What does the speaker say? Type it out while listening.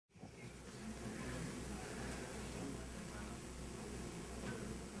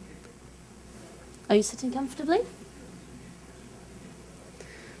Are you sitting comfortably?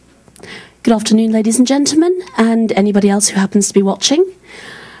 Good afternoon, ladies and gentlemen, and anybody else who happens to be watching.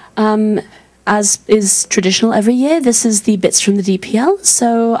 As is traditional every year, this is the Bits from the DPL,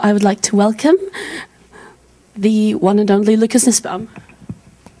 so I would like to welcome the one and only Lucas Nussbaum.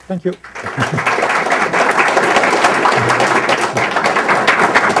 Thank you.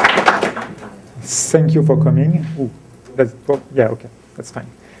 Thank you for coming. Yeah, okay, that's fine.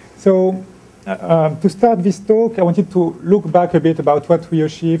 So, to start this talk, I wanted to look back a bit about what we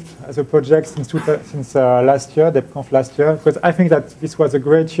achieved as a project since last year, DebConf last year, because I think that this was a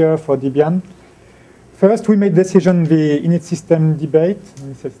great year for Debian. First, we made decision the init system debate,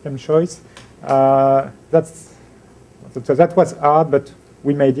 init system choice. That was hard, but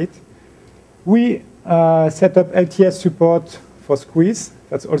we made it. We set up LTS support for Squeeze.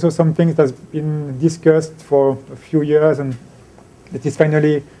 That's also something that's been discussed for a few years, and it is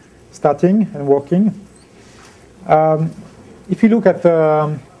finally starting and working. If you look at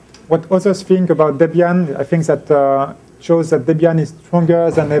what others think about Debian, I think that shows that Debian is stronger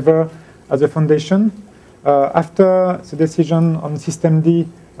than ever as a foundation. After the decision on systemd,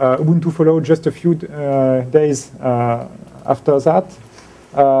 Ubuntu followed just a few days after that.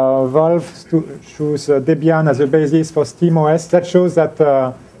 Valve chose Debian as a basis for SteamOS. That shows that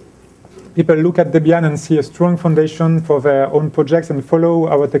people look at Debian and see a strong foundation for their own projects and follow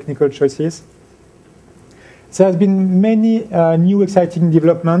our technical choices. There has been many new exciting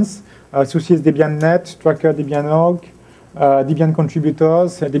developments. Sushi is Debian.net, Tracker Debian.org, Debian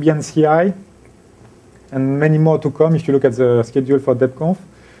contributors, Debian CI, and many more to come if you look at the schedule for DebConf.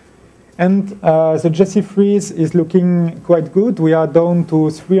 And the Jessie freeze is looking quite good. We are down to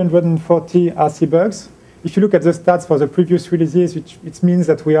 340 RC bugs. If you look at the stats for the previous releases, it means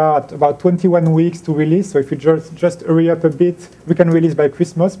that we are at about 21 weeks to release. So if we just hurry up a bit, we can release by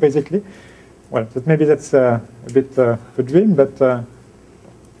Christmas, basically. Well, maybe that's a bit a dream, but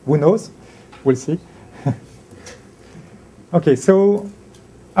who knows? We'll see. OK, so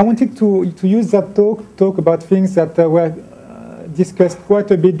I wanted to use that talk about things that were discussed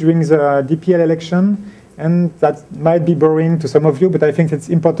quite a bit during the DPL election, and that might be boring to some of you, but I think it's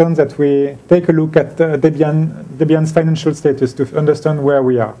important that we take a look at Debian's financial status to understand where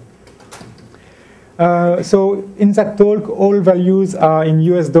we are. So in that talk, all values are in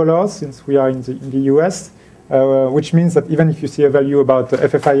US dollars, since we are in the US, which means that even if you see a value about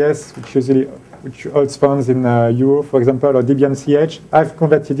FFIS, which holds funds in euro, for example, or Debian CH, I've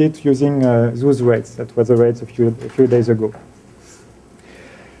converted it using those rates. That was the rates a few days ago.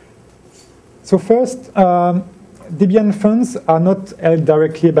 So first, Debian funds are not held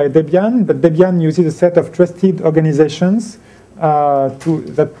directly by Debian, but Debian uses a set of trusted organizations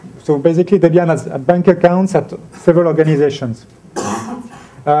so basically Debian has bank accounts at several organizations.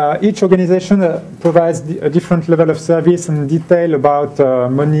 Each organization provides a different level of service and detail about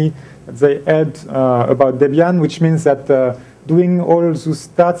money that they held about Debian, which means that doing all those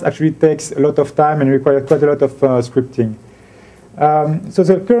stats actually takes a lot of time and requires quite a lot of scripting. So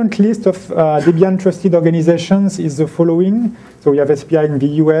the current list of Debian trusted organizations is the following. So we have SPI in the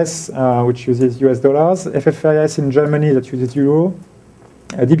US, which uses US dollars, FFIS in Germany that uses euro,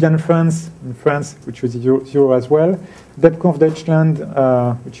 Debian France in France, which uses euro as well, DebConf Deutschland,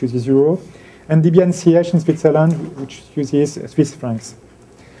 which uses euro, and Debian CH in Switzerland, which uses Swiss francs.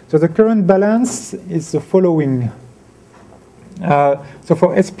 So the current balance is the following. So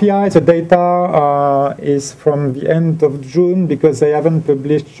for SPI, the data is from the end of June because they haven't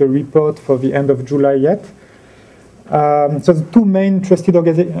published a report for the end of July yet. So the two main trusted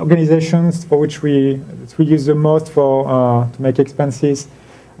organizations for which we use the most for to make expenses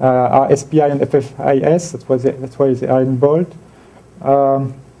are SPI and FFIS. That's why they are in bold.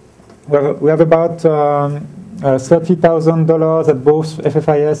 We have about $30,000 at both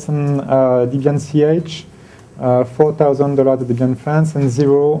FFIS and Debian CH. $4,000 at Debian France and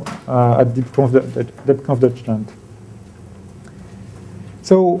 $0 at DebConf Deutschland.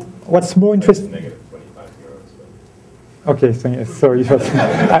 So what's more interesting? Negative 25 euros. Okay, sorry.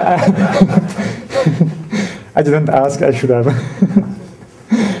 I didn't ask. I should have.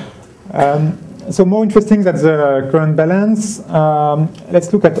 So more interesting than the current balance.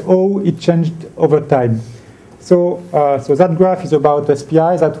 Let's look at how it changed over time. So that graph is about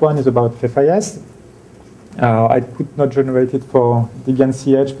SPI. That one is about FFIS. I could not generate it for Debian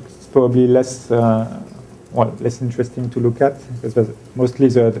CH because it's probably less interesting to look at because there's mostly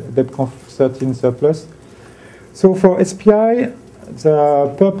the DebConf 13 surplus. So for SPI, the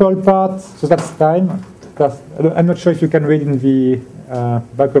purple part, so that's time. I'm not sure if you can read in the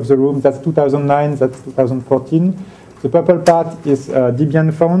back of the room. That's 2009, that's 2014. The purple part is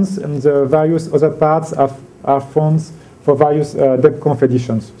Debian fonts, and the various other parts are fonts for various DebConf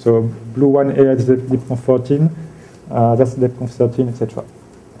editions. So blue one here is DebConf 14, that's DebConf 13, etc.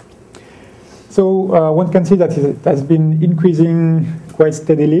 So one can see that it has been increasing quite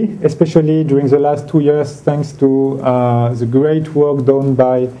steadily, especially during the last 2 years, thanks to the great work done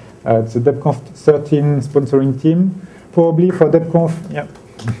by the DebConf 13 sponsoring team. Probably for DebConf, yeah.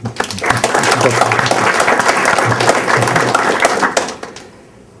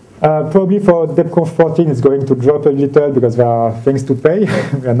 Probably for DebConf 14 it's going to drop a little because there are things to pay.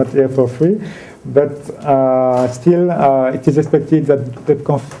 We are not here for free. But still, it is expected that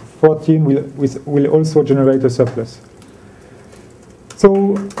DebConf 14 will also generate a surplus.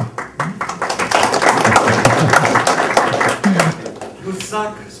 So, You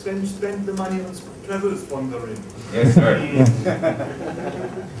suck, spend the money on travel sponsoring. Yes, sir.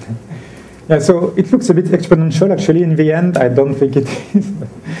 yeah, so it looks a bit exponential actually in the end. I don't think it is.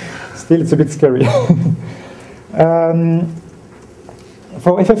 Still, it's a bit scary.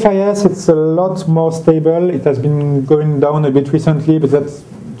 For FFIS, it's a lot more stable. It has been going down a bit recently, but that's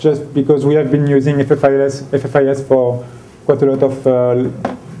just because we have been using FFIS for quite a lot of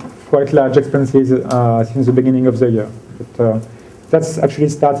quite large expenses since the beginning of the year. But that's actually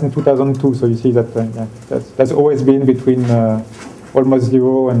starts in 2002, so you see that yeah, that's always been between almost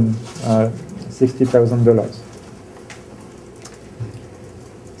zero and $60,000.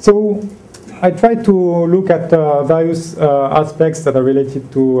 So I tried to look at various aspects that are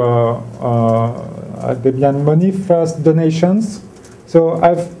related to Debian money. First, donations. So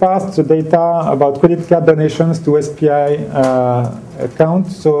I've passed the data about credit card donations to SPI account.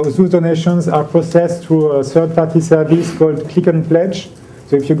 So those donations are processed through a third-party service called Click and Pledge.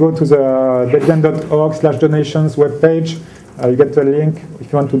 So if you go to the debian.org/donations webpage, you get a link.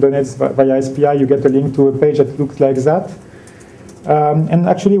 If you want to donate via SPI, you get a link to a page that looks like that. And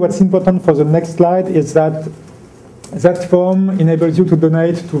actually what's important for the next slide is that that form enables you to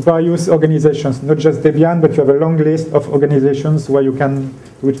donate to various organizations, not just Debian, but you have a long list of organizations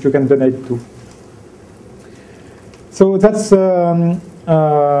which you can donate to. So that's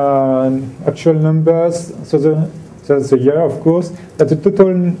actual numbers. So that's the year, of course. That's the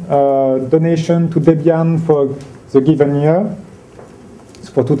total donation to Debian for the given year.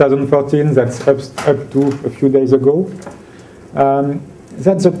 So for 2014, that's up to a few days ago.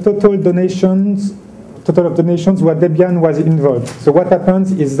 That's the total of donations where Debian was involved. So what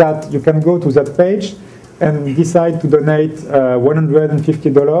happens is that you can go to that page and decide to donate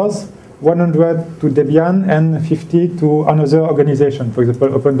 $150, 100 to Debian, and 50 to another organization, for example,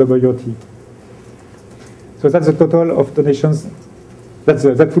 OpenWRT. So that's the total of donations.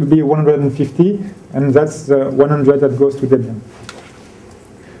 That would be 150, and that's the 100 that goes to Debian.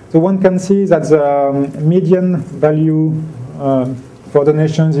 So one can see that the median value for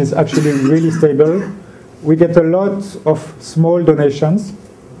donations is actually really stable. We get a lot of small donations.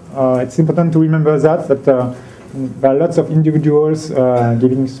 It's important to remember that there are lots of individuals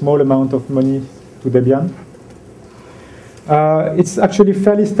giving small amount of money to Debian. It's actually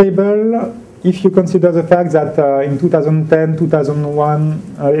fairly stable if you consider the fact that in 2010, 2001,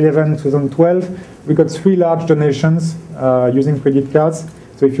 11, 2012, we got 3 large donations using credit cards.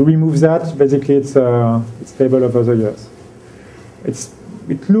 So if you remove that, basically it's stable over the years.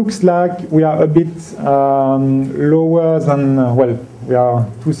 It looks like we are a bit lower than, well, we are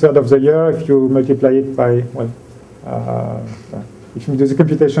 2/3 of the year if you multiply it by, well, if you do the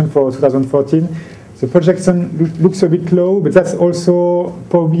computation for 2014. The projection looks a bit low, but that's also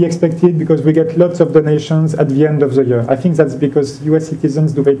probably expected because we get lots of donations at the end of the year. I think that's because US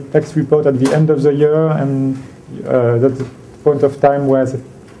citizens do a tax report at the end of the year, and that's the point of time where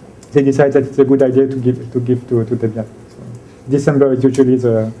they decide that it's a good idea to give to Debian. So December is usually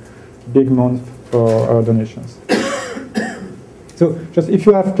the big month for our donations. So just if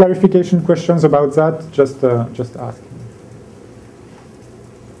you have clarification questions about that, just ask.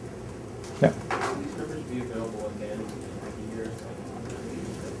 Yeah.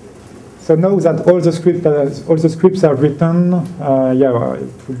 So now that all the scripts are written, yeah,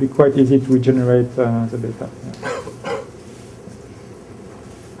 it would be quite easy to regenerate the data. Yeah.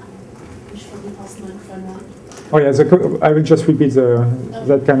 Oh yeah, I will just repeat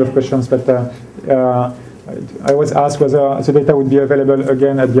that kind of questions, but I was asked whether the data would be available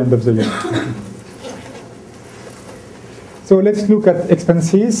again at the end of the year. So let's look at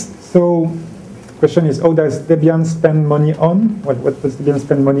expenses. So question is, how does Debian spend money on? What does Debian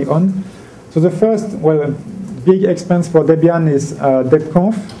spend money on? So the first, well, big expense for Debian is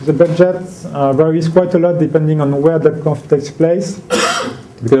DebConf. The budget varies quite a lot depending on where DebConf takes place.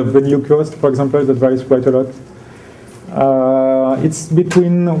 Because of venue cost, for example, that varies quite a lot. It's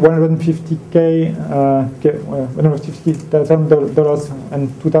between $150,000 and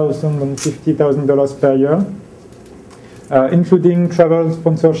 $250,000 per year, including travel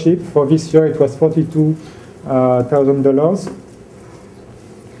sponsorship. For this year, it was $42,000.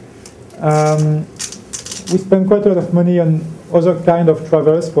 We spend quite a lot of money on other kind of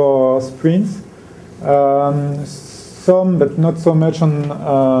travels for sprints. Some, but not so much on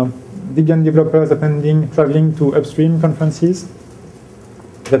Debian developers traveling to upstream conferences.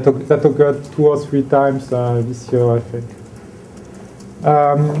 That occurred 2 or 3 times this year, I think.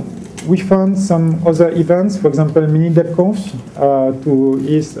 We found some other events, for example, mini DebConf, to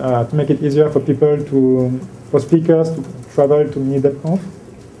make it easier for for speakers to travel to mini DebConf.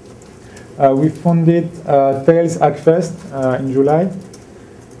 We funded Tails Hackfest in July.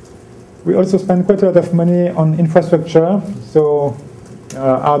 We also spent quite a lot of money on infrastructure, so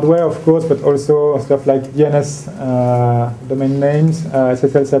hardware, of course, but also stuff like DNS domain names,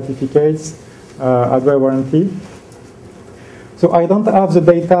 SSL certificates, hardware warranty. So I don't have the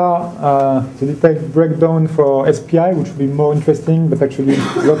data, the detailed breakdown for SPI, which would be more interesting, but actually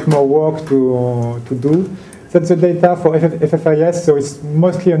a lot more work to do. That's the data for FFIS, so it's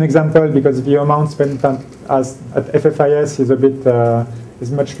mostly an example because the amount spent at FFIS is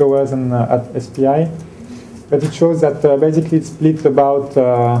is much lower than at SPI. But it shows that basically it's split about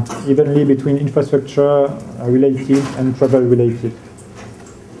evenly between infrastructure related and travel related.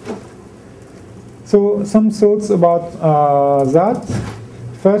 So some thoughts about that.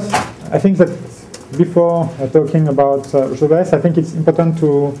 First, I think that before talking about GeoVS, I think it's important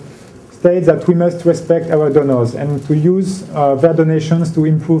to state that we must respect our donors and to use their donations to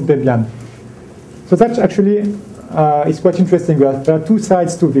improve Debian. So that actually is quite interesting. There are 2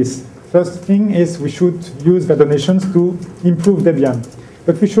 sides to this. First thing is we should use their donations to improve Debian.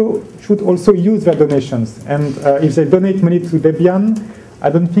 But we should also use their donations. And if they donate money to Debian, I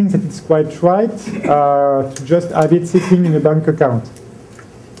don't think that it's quite right to just have it sitting in a bank account.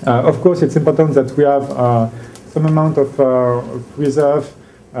 Of course, it's important that we have some amount of reserve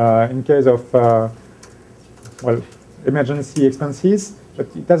in case of emergency expenses. But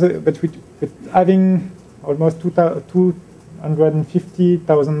having almost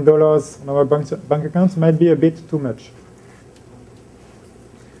 $250,000 on our bank accounts might be a bit too much.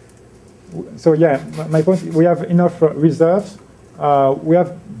 So yeah, my point, we have enough reserves. We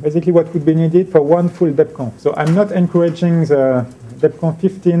have basically what would be needed for 1 full DebConf. So I'm not encouraging the DebConf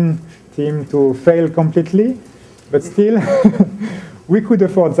 15 team to fail completely, but still, we could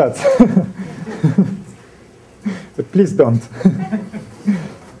afford that. But please don't.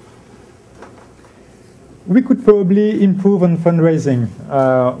 We could probably improve on fundraising.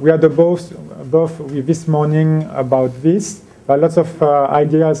 We had both this morning about this. Lots of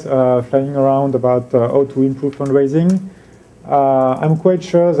ideas flying around about how to improve fundraising. I'm quite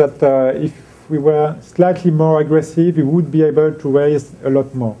sure that if we were slightly more aggressive, we would be able to raise a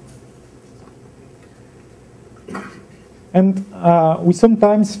lot more. And we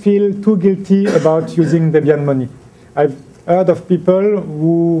sometimes feel too guilty about using Debian money. I've heard of people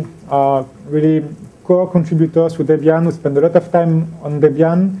who are really core contributors to Debian, who spend a lot of time on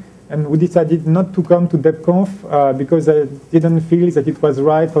Debian, and who decided not to come to DebConf because they didn't feel that it was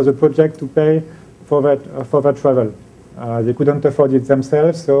right for the project to pay for their travel. They couldn't afford it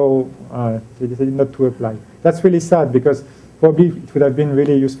themselves, so they decided not to apply. That's really sad, because probably it would have been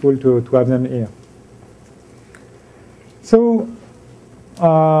really useful to have them here. So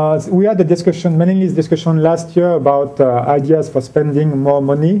we had a discussion, mainly this discussion last year about ideas for spending more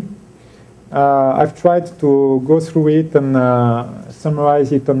money. I've tried to go through it and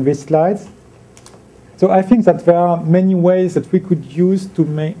summarize it on these slides. So I think that there are many ways that we could use to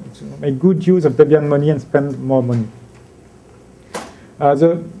make good use of Debian money and spend more money.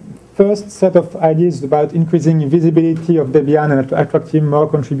 The first set of ideas is about increasing visibility of Debian and attracting more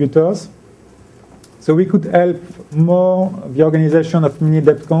contributors. So we could help more the organization of mini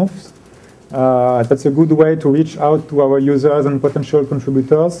DebConfs. That's a good way to reach out to our users and potential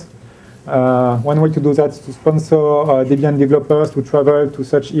contributors. One way to do that is to sponsor Debian developers to travel to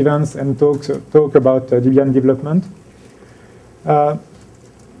such events and talk about Debian development. The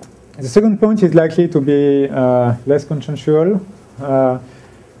second point is likely to be less consensual.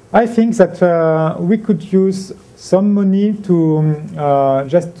 I think that we could use some money to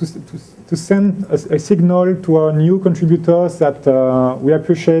to send a signal to our new contributors that we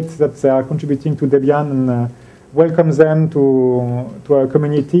appreciate that they are contributing to Debian and welcome them to our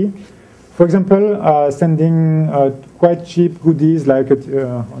community. For example, sending quite cheap goodies like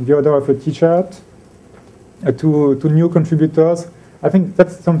on the order of a T-shirt to new contributors. I think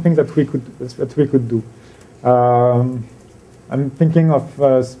that's something that we could do. I'm thinking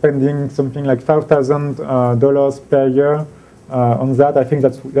of spending something like $5,000 per year on that. I think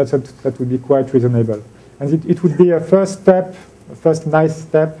that would be quite reasonable. And it would be a first step, a first nice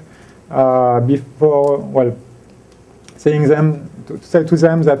step before, well, saying them, to say to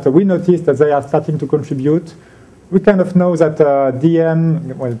them that we noticed that they are starting to contribute. We kind of know that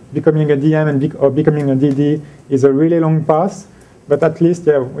DM, well, becoming a DM or becoming a DD is a really long path, but at least,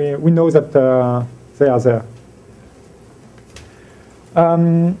 yeah, we know that they are there.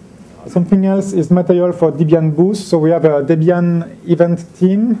 Something else is material for Debian boost. So we have a Debian event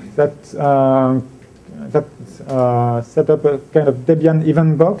team that set up a kind of Debian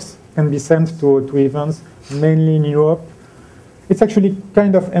event box, can be sent to events, mainly in Europe. It's actually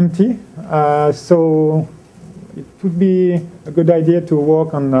kind of empty, so it would be a good idea to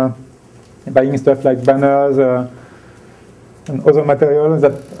work on buying stuff like banners and other materials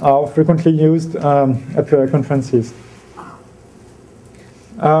that are frequently used at conferences.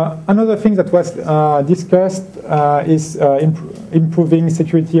 Another thing that was discussed is improving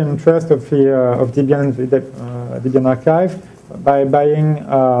security and trust of Debian, Debian archive by buying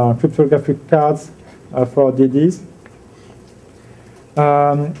cryptographic cards for DDs.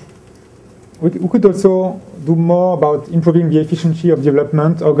 We could also do more about improving the efficiency of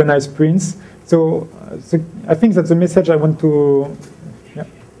development, organize sprints. So I think that's the message I want to. Yeah.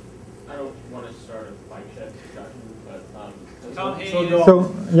 I don't want to start a bike shed discussion, but so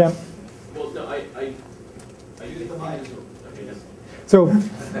yeah. Well, no, I use the mic. Okay. So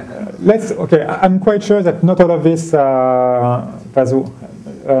okay. I'm quite sure that not all of this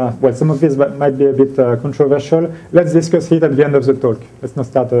well, some of this might be a bit controversial. Let's discuss it at the end of the talk. Let's not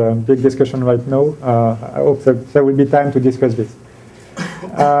start a big discussion right now. I hope that there will be time to discuss this.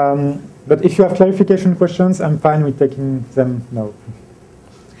 But if you have clarification questions, I'm fine with taking them now.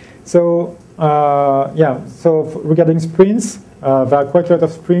 So, yeah, so regarding sprints, there are quite a lot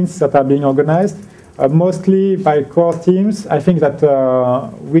of sprints that are being organized, mostly by core teams. I think that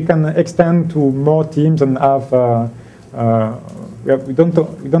we can extend to more teams and have we don't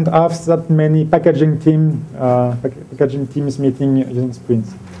have that many packaging teams meeting using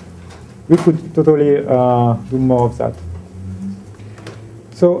sprints. We could totally do more of that.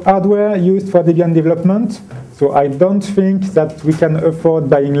 So hardware used for Debian development. So I don't think that we can afford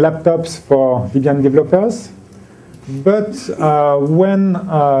buying laptops for Debian developers. But when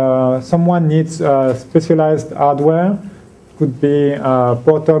someone needs specialized hardware, could be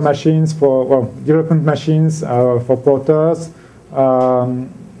porter machines for, well, development machines for porters.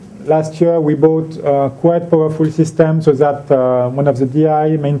 Last year we bought a quite powerful system so that one of the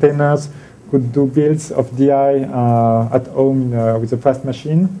DI maintainers could do builds of DI at home with a fast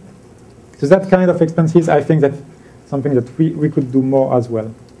machine. So that kind of expenses, I think that's something that we could do more as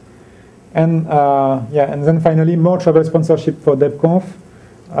well. And yeah, and then finally more travel sponsorship for DebConf.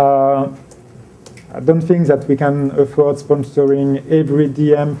 I don't think that we can afford sponsoring every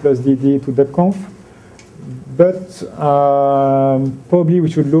DM plus DD to DebConf, but probably we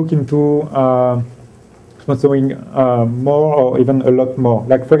should look into sponsoring more or even a lot more.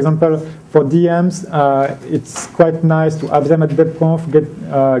 Like for example, for DMs, it's quite nice to have them at DebConf,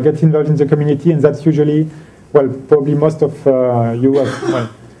 get involved in the community, and that's usually, well, probably most of you have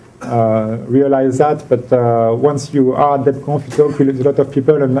realize that, but once you are at DebConf, you talk with a lot of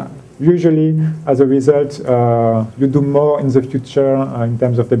people, and usually, as a result, you do more in the future in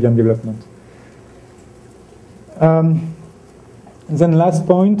terms of Debian development. Then last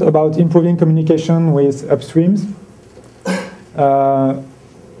point about improving communication with upstreams.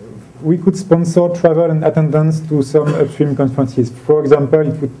 We could sponsor travel and attendance to some upstream conferences. For example,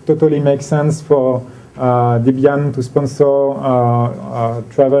 it would totally make sense for Debian to sponsor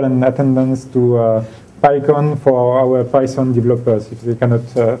travel and attendance to PyCon for our Python developers if they cannot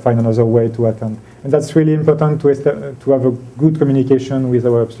find another way to attend. And that's really important to have a good communication with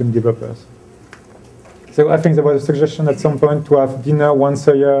our upstream developers. So I think there was a suggestion at some point to have dinner once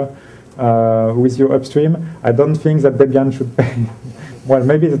a year with your upstream. I don't think that Debian should pay. Well,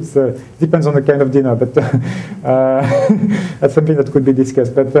 maybe it depends on the kind of dinner, but that's something that could be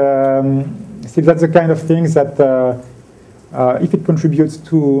discussed. But still, that's the kind of things that if it contributes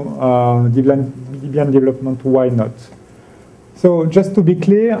to Debian development, why not? So just to be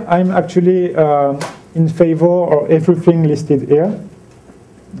clear, I'm actually in favor of everything listed here.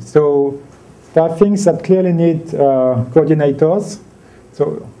 So there are things that clearly need coordinators.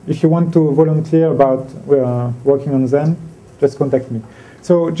 So if you want to volunteer about working on them, just contact me.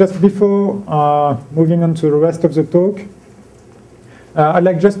 So just before moving on to the rest of the talk, I'd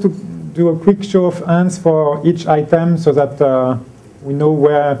like just to do a quick show of hands for each item so that we know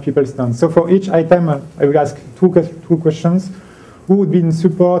where people stand. So for each item, I will ask two questions. Who would be in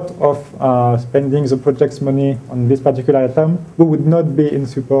support of spending the project's money on this particular item? Who would not be in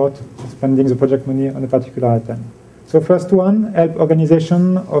support of spending the project money on a particular item? So first one, help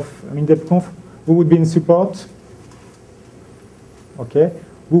organization of DebConf. Who would be in support? Okay.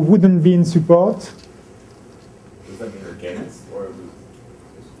 Who wouldn't be in support? Does that mean against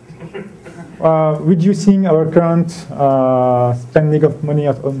or reducing our current spending of money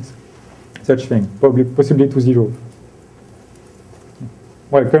on such thing, possibly to zero.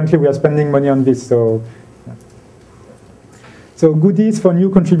 Well, currently we are spending money on this, so. Yeah. So goodies for new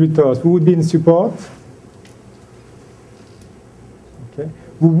contributors. Who would be in support? Okay.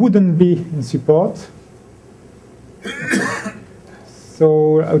 Who wouldn't be in support?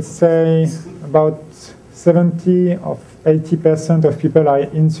 So I would say about 70 or 80% of people are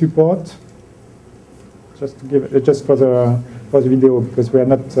in support. Just to give just for the video, because we are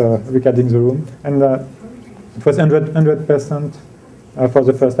not recording the room, and it was 100% for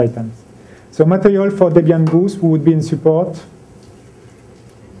the first items. So material for Debian booth, who would be in support?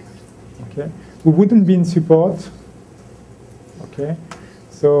 Okay. Who wouldn't be in support? Okay.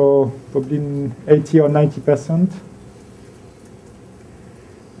 So probably 80 or 90%.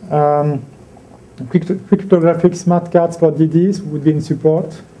 Cryptographic smart cards for DDs, who would be in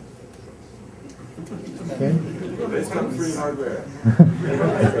support? Okay. based on free hardware?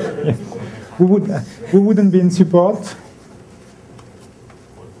 Yes. Who wouldn't be in support?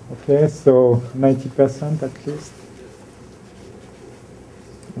 Okay, so 90% at least.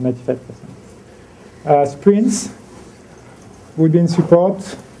 95%. Sprints would be in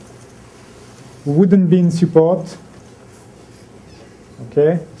support. Wouldn't be in support.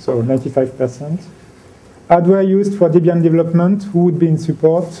 Okay, so 95%. Hardware used for Debian development, who would be in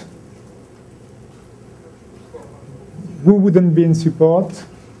support? Who wouldn't be in support?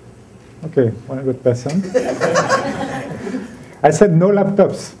 Okay, 100%. I said no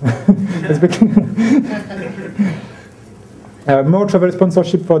laptops. More travel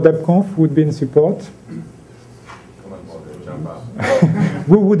sponsorship for DebConf would be in support. Come on, Paul, jump out.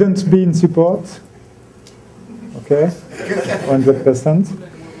 Who wouldn't be in support? Okay, 100%.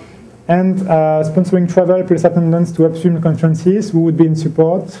 And sponsoring travel plus attendance to upstream conferences, who would be in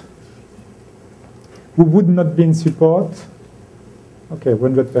support? Who would not be in support? Okay,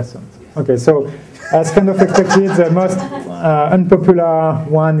 100%. Okay, so as kind of expected, the most unpopular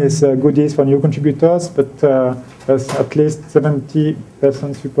one is goodies for new contributors, but there's at least 70%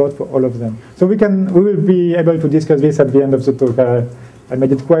 support for all of them. So we will be able to discuss this at the end of the talk. I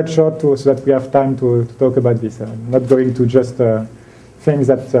made it quite short so that we have time to talk about this. I'm not going to just things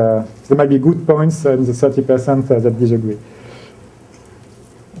that there might be good points in the 30% that disagree.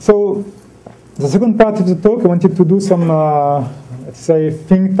 So the second part of the talk, I wanted to do some, let's say,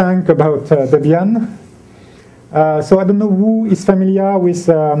 think tank about Debian. So I don't know who is familiar with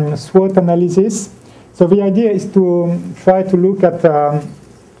SWOT analysis. So the idea is to try to look at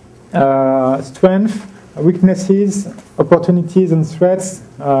strengths, weaknesses, opportunities, and threats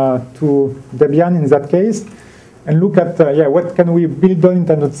to Debian in that case, and look at what can we build on in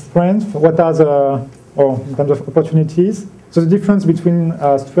terms of strength, what are the, or in terms of opportunities. So the difference between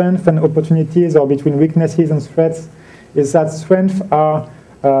strength and opportunities, or between weaknesses and threats, is that strengths are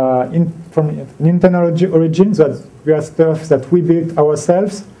from an internal origin, so that we are stuff that we built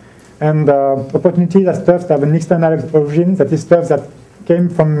ourselves, and opportunities are stuff that have an external origin, that is stuff that came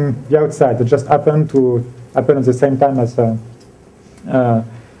from the outside, that just happened to happen at the same time as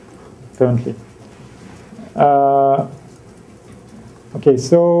currently. Okay,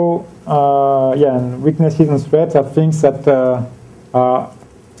 so and weaknesses and threats are things that are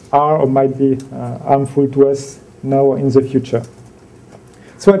or might be harmful to us now or in the future.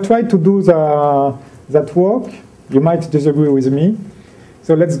 So I tried to do that work. You might disagree with me.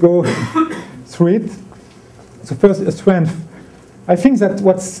 So let's go through it. So first, strength. I think that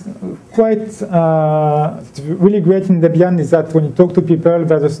what's quite really great in Debian is that when you talk to people,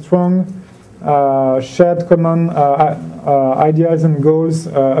 there's a strong shared common ideas and goals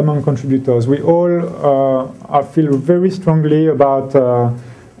among contributors. We all feel very strongly about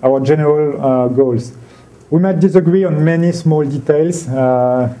our general goals. We might disagree on many small details.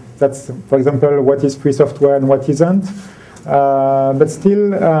 That's, for example, what is free software and what isn't. But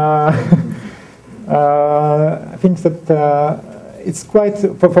still, I think that it's quite,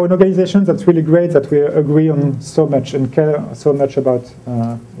 for an organization, that's really great that we agree on so much and care so much about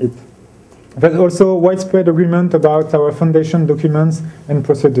it. There's also widespread agreement about our foundation documents and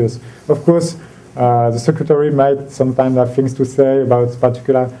procedures. Of course, the secretary might sometimes have things to say about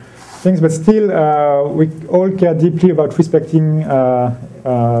particular things, but still we all care deeply about respecting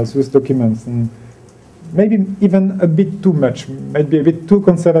those documents, and maybe even a bit too much, maybe a bit too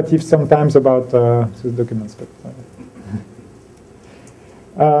conservative sometimes about those documents. But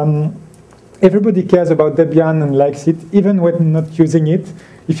everybody cares about Debian and likes it, even when not using it.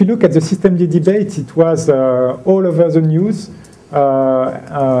 If you look at the systemd debate, it was all over the news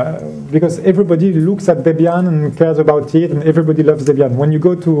because everybody looks at Debian and cares about it, and everybody loves Debian. When you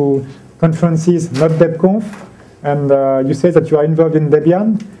go to conferences, not DebConf, and you say that you are involved in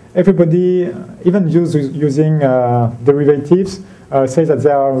Debian, everybody, even using derivatives, say that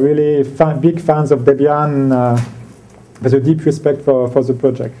they are really big fans of Debian with a deep respect for the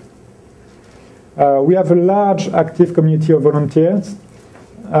project. We have a large active community of volunteers.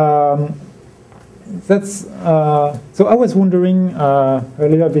 So I was wondering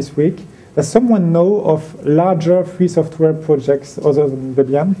earlier this week, does someone know of larger free software projects other than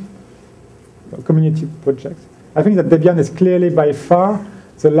Debian? Community projects? I think that Debian is clearly by far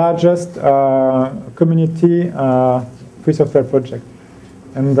the largest community free software project.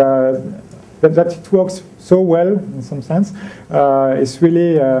 And that it works so well, in some sense, is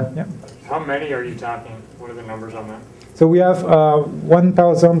really, yeah. How many are you talking? What are the numbers on that? So we have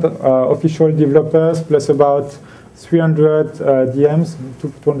 1,000 official developers plus about 300 DMs,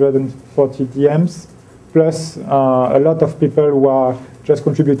 240 DMs, plus a lot of people who are just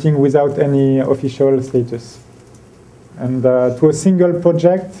contributing without any official status. And to a single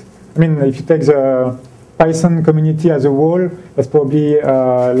project, I mean, if you take the Python community as a whole, that's probably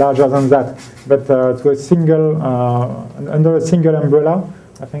larger than that. But to a single, under a single umbrella,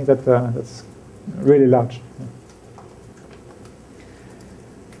 I think that that's really large.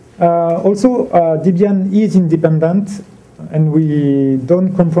 Also, Debian is independent, and we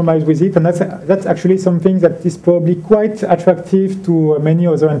don't compromise with it, and that's actually something that is probably quite attractive to many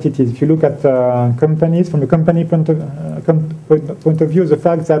other entities. If you look at companies, from a company point of view, the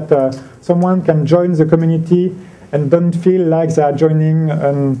fact that someone can join the community and don't feel like they are joining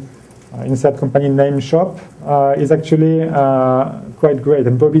an inside company name shop is actually quite great,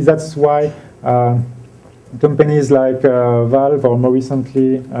 and probably that's why companies like Valve or more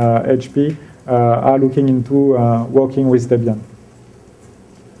recently HP are looking into working with Debian.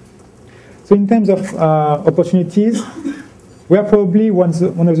 So in terms of opportunities, we are probably one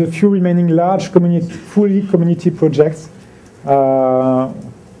of the few remaining large fully community projects, or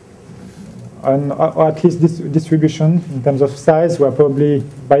at least distribution. In terms of size, we are probably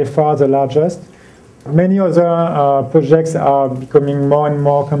by far the largest. Many other projects are becoming more and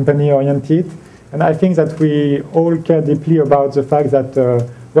more company-oriented. And I think that we all care deeply about the fact that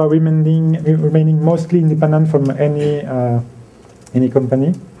we are remaining mostly independent from any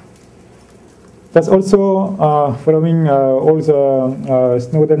company. There's also, following all the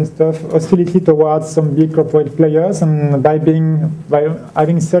Snowden stuff, hostility towards some big corporate players, and by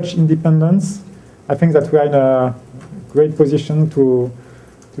having such independence, I think that we are in a great position to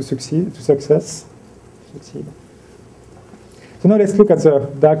succeed. So now let's look at the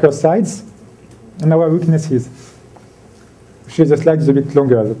darker sides and our weaknesses. Actually, the slide is a bit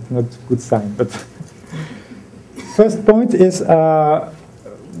longer. That's not a good sign. But first point is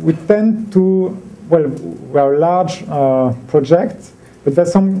we tend to, well, we are a large project, but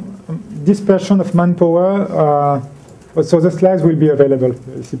there's some dispersion of manpower. So the slides will be available.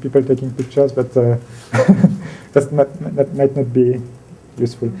 You see people taking pictures, but that might not be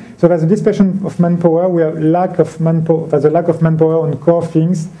useful. So there's a dispersion of manpower. We have lack of manpower. There's a lack of manpower on core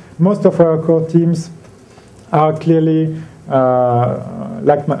things. Most of our core teams are clearly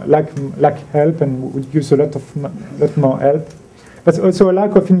lack help, and would use a lot more help. But also a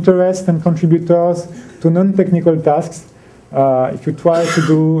lack of interest and contributors to non-technical tasks. If you try to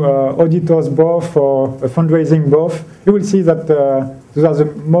do auditors both or fundraising both, you will see that those are the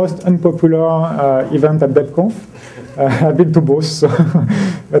most unpopular event at DebConf. I've been to both, so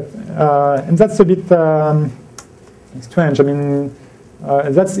and that's a bit strange. I mean,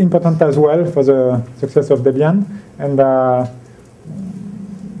 that's important as well for the success of Debian, and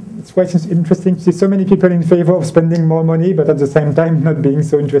it's quite interesting to see so many people in favor of spending more money, but at the same time not being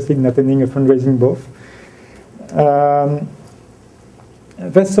so interested in attending a fundraising both.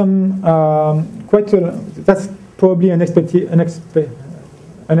 There's some that's probably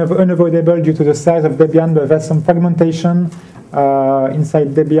unavoidable due to the size of Debian, but there's some fragmentation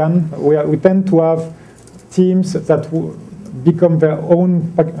inside Debian. We tend to have teams that become their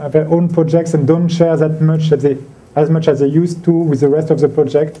own projects and don't share that much as much as they used to with the rest of the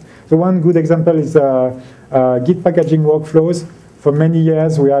project. So one good example is Git packaging workflows. For many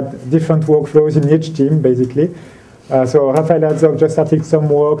years, we had different workflows in each team, basically. So Raphael Herzog just started some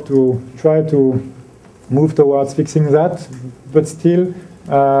work to try to move towards fixing that, but still,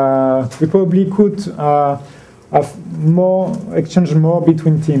 we probably could have exchange more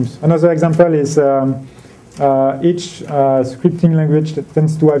between teams. Another example is each scripting language that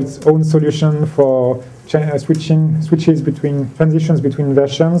tends to have its own solution for transitions between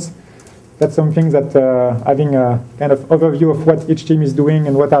versions. That's something that having a kind of overview of what each team is doing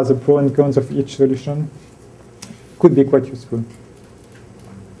and what are the pros and cons of each solution could be quite useful.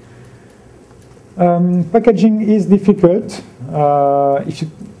 Packaging is difficult.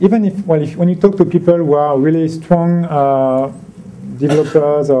 When you talk to people who are really strong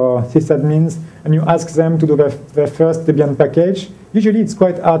developers or sysadmins, and you ask them to do their first Debian package, usually it's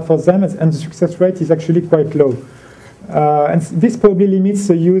quite hard for them, and the success rate is actually quite low. And this probably limits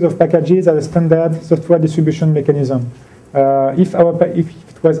the use of packages as a standard software distribution mechanism. If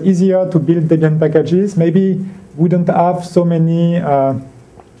it was easier to build Debian packages, maybe we don't have so many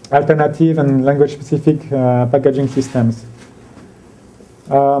alternative and language-specific packaging systems.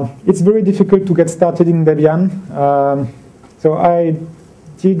 It's very difficult to get started in Debian. So I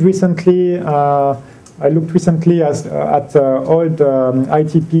did recently, I looked recently at old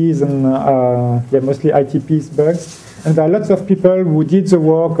ITPs and mostly ITPs bugs. And there are lots of people who did the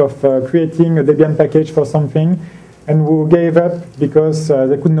work of creating a Debian package for something and who gave up because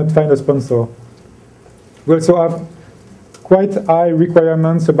they could not find a sponsor. We also have quite high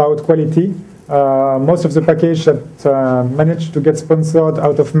requirements about quality. Most of the packages that managed to get sponsored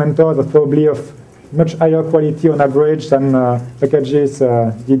out of mentors are probably of much higher quality on average than packages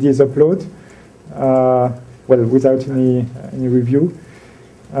DDs upload, well, without any review.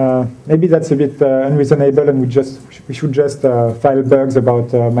 Maybe that's a bit unreasonable, and we should just file bugs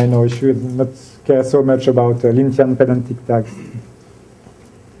about minor issues and not care so much about lintian pedantic tags.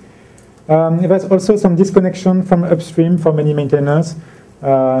 There's also some disconnection from upstream for many maintainers.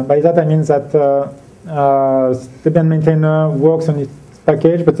 By that I mean that Debian maintainer works on its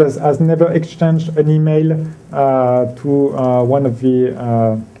package, but has never exchanged an email to one of the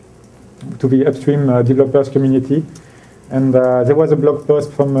upstream developers community. And there was a blog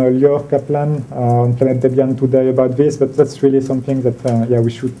post from Lior Kaplan on Planet Debian today about this, but that's really something that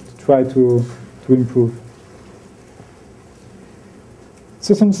we should try to improve.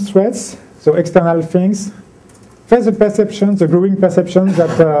 So some threats, so external things. There's the growing perception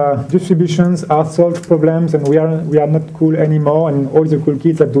that distributions are solved problems and we are not cool anymore, and all the cool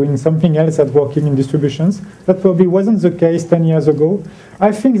kids are doing something else at working in distributions. That probably wasn't the case 10 years ago.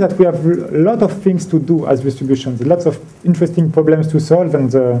 I think that we have a lot of things to do as distributions, lots of interesting problems to solve, and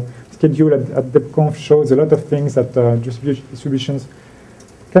the schedule at DebConf shows a lot of things that distributions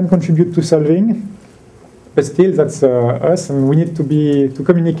can contribute to solving. But still, that's us, and we need to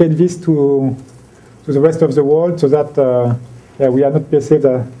communicate this to the rest of the world, so that we are not perceived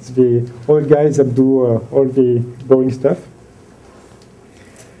as the old guys that do all the boring stuff.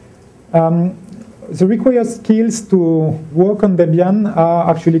 The required skills to work on Debian are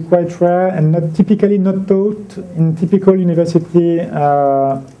actually quite rare and typically not taught in typical university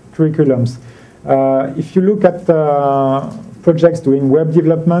curriculums. If you look at projects doing web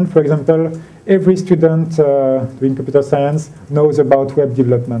development, for example, every student doing computer science knows about web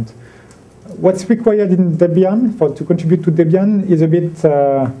development. What's required in Debian to contribute to Debian is a bit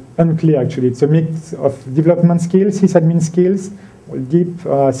unclear, actually. It's a mix of development skills, sysadmin skills, deep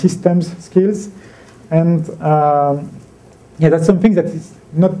systems skills, and that's something that is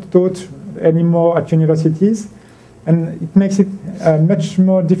not taught anymore at universities, and it makes it much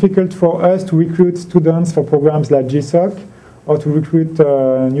more difficult for us to recruit students for programs like GSOC or to recruit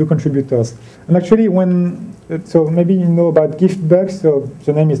new contributors. And actually, so maybe you know about gift bugs, so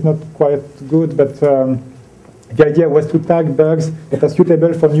the name is not quite good, but the idea was to tag bugs that are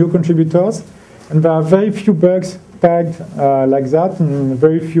suitable for new contributors. And there are very few bugs tagged like that, and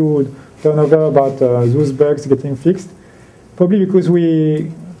very few turnover about those bugs getting fixed. Probably because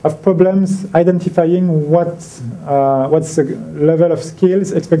we have problems identifying what's the level of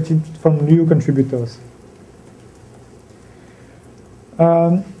skills expected from new contributors.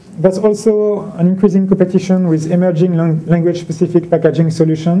 There's also an increasing competition with emerging language-specific packaging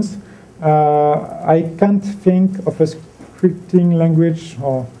solutions. I can't think of a scripting language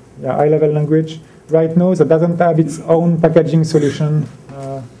or high-level language right now that doesn't have its own packaging solution.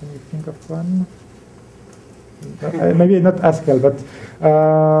 Can you think of one? Maybe not Haskell, but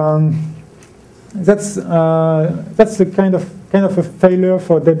that's the kind of a failure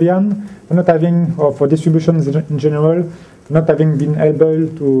for Debian, for not having, or for distributions in general, not having been able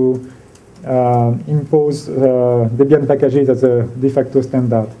to impose Debian packages as a de facto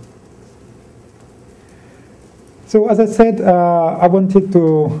standard. So as I said, I wanted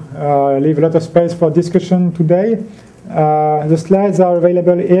to leave a lot of space for discussion today. The slides are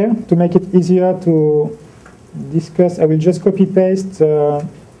available here. To make it easier to discuss, I will just copy-paste the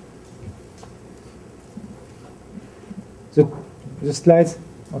slides,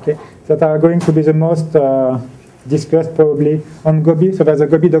 okay, that are going to be the most discussed probably on Gobi. So there's a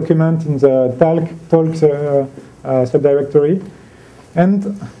Gobi document in the talks subdirectory.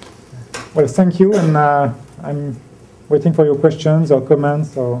 And, well, thank you, and I'm waiting for your questions or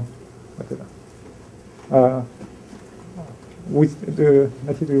comments or whatever.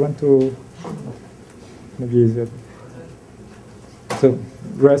 Natty, do you want to, maybe is it, so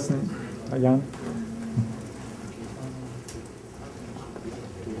Russ and Jan.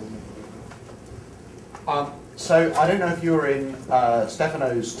 So I don't know if you were in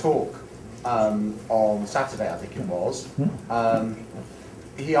Stefano's talk on Saturday, I think it was.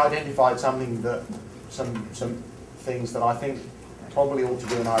 He identified something that some things that I think probably ought to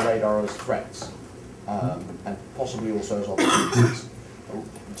be on our radar as threats, and possibly also as opportunities.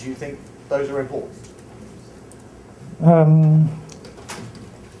 Do you think those are important?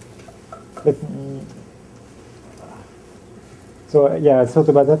 So yeah, I thought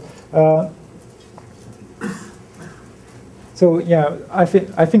about that. So yeah, I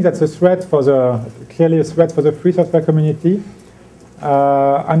think that's a threat for clearly a threat for the free software community.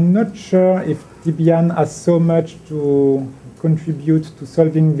 I'm not sure if Debian has so much to contribute to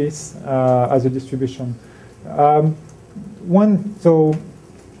solving this as a distribution. Well,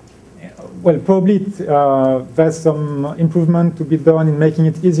 probably there's some improvement to be done in making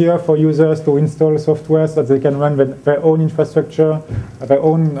it easier for users to install software so that they can run their own infrastructure, their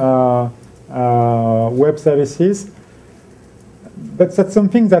own web services. But that's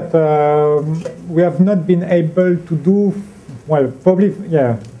something that we have not been able to do. Well, probably,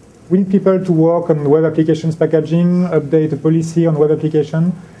 yeah. We need people to work on web applications packaging, update the policy on web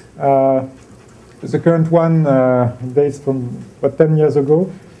application. The current one dates from about 10 years ago.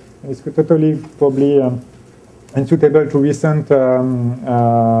 It's totally probably unsuitable to recent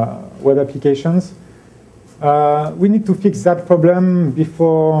web applications. We need to fix that problem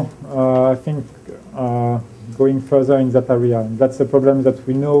before, I think, going further in that area. That's a problem that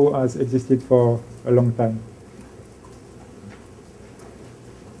we know has existed for a long time.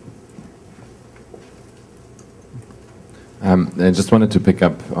 I just wanted to pick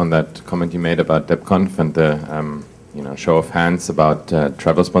up on that comment you made about DebConf and the show of hands about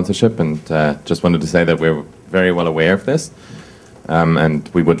travel sponsorship, and just wanted to say that we're very well aware of this, and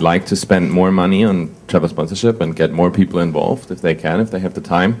we would like to spend more money on travel sponsorship and get more people involved if they can, if they have the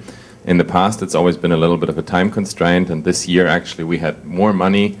time. In the past, it's always been a little bit of a time constraint, and this year actually we had more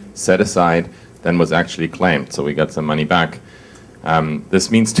money set aside than was actually claimed, so we got some money back.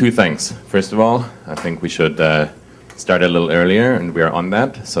 This means two things. First of all, I think we should start a little earlier, and we are on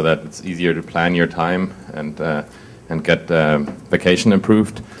that, so that it's easier to plan your time and get vacation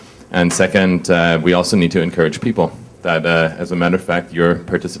improved. And second, we also need to encourage people that, as a matter of fact, your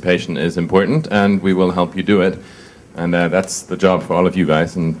participation is important, and we will help you do it. And that's the job for all of you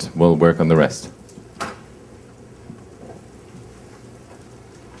guys, and we'll work on the rest.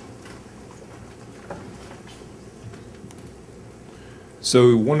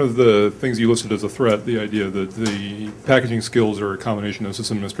 So one of the things you listed as a threat, the idea that the packaging skills are a combination of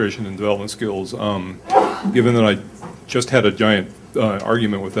system administration and development skills. Given that I just had a giant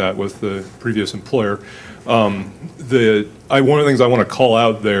argument with that with the previous employer, one of the things I want to call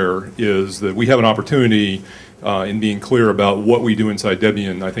out there is that we have an opportunity in being clear about what we do inside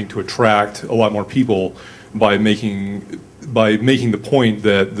Debian, I think, to attract a lot more people by making the point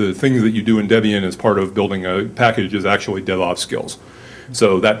that the things that you do in Debian as part of building a package is actually DevOps skills.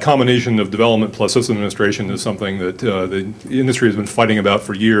 So that combination of development plus system administration is something that the industry has been fighting about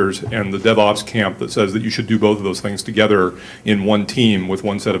for years, and the DevOps camp that says that you should do both of those things together in one team with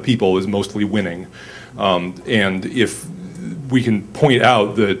one set of people is mostly winning. And if we can point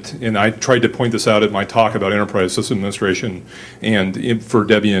out that, and I tried to point this out at my talk about enterprise system administration and for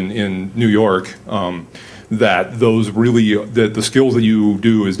Debian in New York, that the skills that you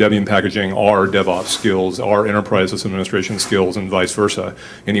do as Debian packaging are DevOps skills, are enterprise system administration skills, and vice versa.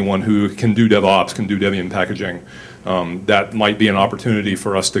 Anyone who can do DevOps can do Debian packaging. That might be an opportunity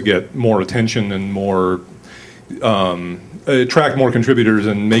for us to get more attention and more attract more contributors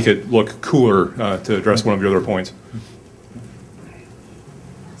and make it look cooler to address one of your other points.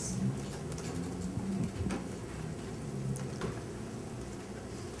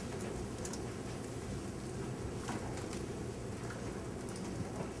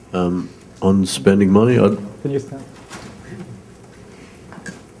 On spending money, Can you stand?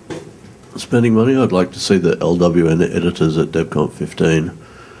 spending money. I'd like to see the LWN editors at DebConf 15.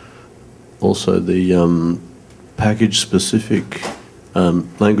 Also, the package-specific,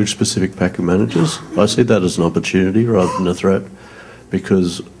 language-specific package managers. I see that as an opportunity rather than a threat,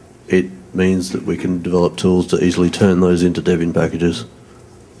 because it means that we can develop tools to easily turn those into Debian packages.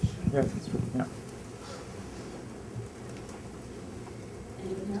 Yes, that's true. Yeah.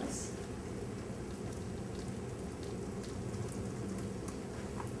 Anyone else?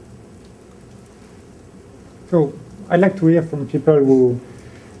 So I'd like to hear from people who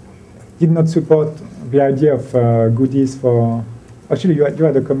did not support the idea of goodies for. Actually, you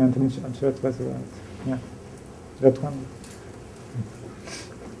had a comment. I'm sure it was yeah, that one.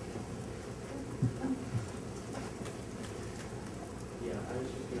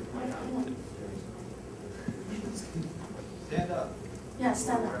 Stand up. Yeah,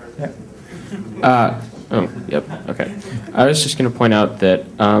 stand up. Yeah. Yep, okay. I was just going to point out that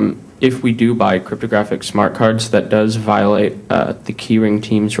if we do buy cryptographic smart cards, that does violate the keyring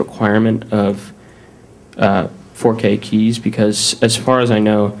team's requirement of 4K keys, because as far as I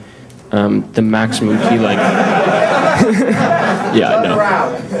know, the maximum key length... Yeah,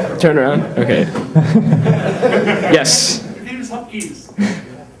 no. Turn around? Okay. Yes. Use hotkeys.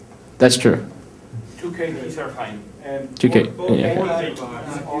 That's true. 2K keys are fine. 2K, yeah.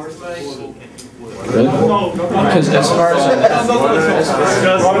 Really? Because as far as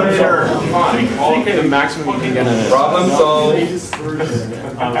the maximum you can get on it. Problem solved.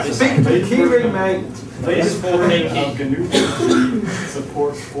 Keyring mate. This 4K key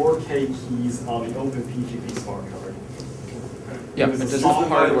supports 4K keys on the OpenPGP smart card. Yeah, but does the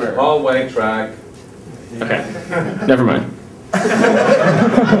hardware... Hallway track. Okay, never mind.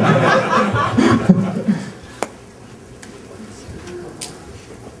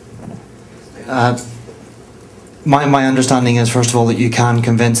 My understanding is, first of all, that you can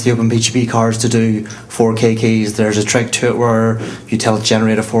convince the OpenPGP cards to do 4K keys. There's a trick to it where you tell it to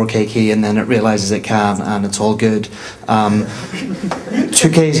generate a 4K key and then it realizes it can, and it's all good.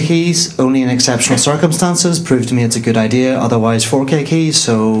 2K keys, only in exceptional circumstances. Prove to me it's a good idea. Otherwise, 4K keys,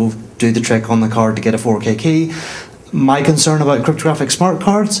 so do the trick on the card to get a 4K key. My concern about cryptographic smart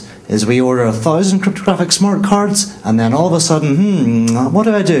cards is we order 1,000 cryptographic smart cards, and then all of a sudden, what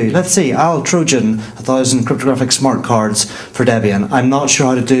do I do? Let's see, I'll Trojan 1,000 cryptographic smart cards for Debian. I'm not sure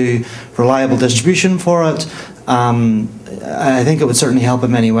how to do reliable distribution for it. I think it would certainly help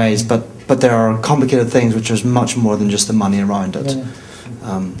in many ways, but there are complicated things which is much more than just the money around it.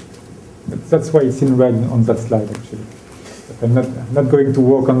 Yeah. That's why it's in red on that slide, actually. But I'm not going to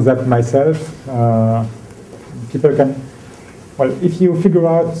work on that myself. People can, well, if you figure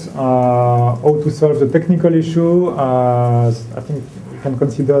out how to solve the technical issue, I think you can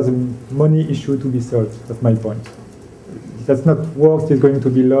consider the money issue to be solved. That's my point. If that's not work, it's going to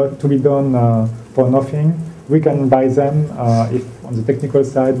be done for nothing. We can buy them if on the technical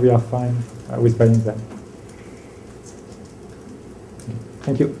side we are fine with buying them.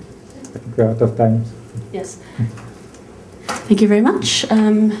 Thank you. I think we're out of time. Yes. Thank you very much.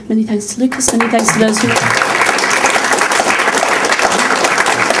 Many thanks to Lucas. Many thanks to those who...